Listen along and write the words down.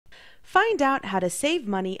Find out how to save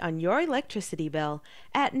money on your electricity bill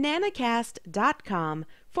at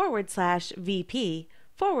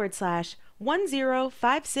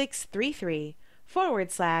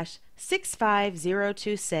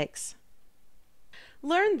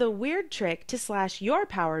Learn the weird trick to slash your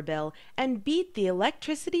power bill and beat the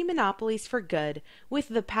electricity monopolies for good with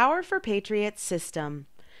the Power for Patriots system.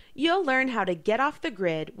 You'll learn how to get off the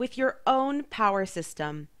grid with your own power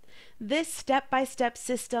system. This step-by-step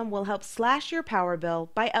system will help slash your power bill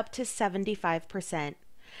by up to 75%.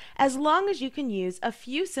 As long as you can use a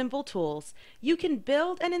few simple tools, you can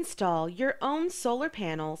build and install your own solar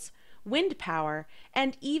panels, wind power,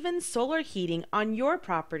 and even solar heating on your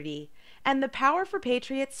property, and the Power for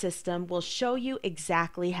Patriots system will show you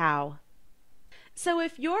exactly how. So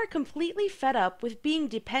if you're completely fed up with being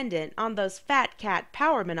dependent on those fat cat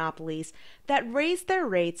power monopolies that raise their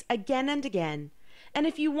rates again and again, and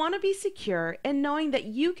if you want to be secure in knowing that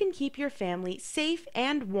you can keep your family safe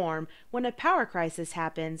and warm when a power crisis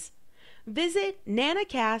happens, visit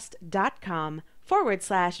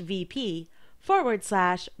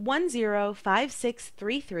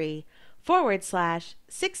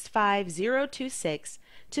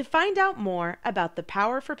to find out more about the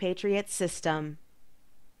Power for Patriots system.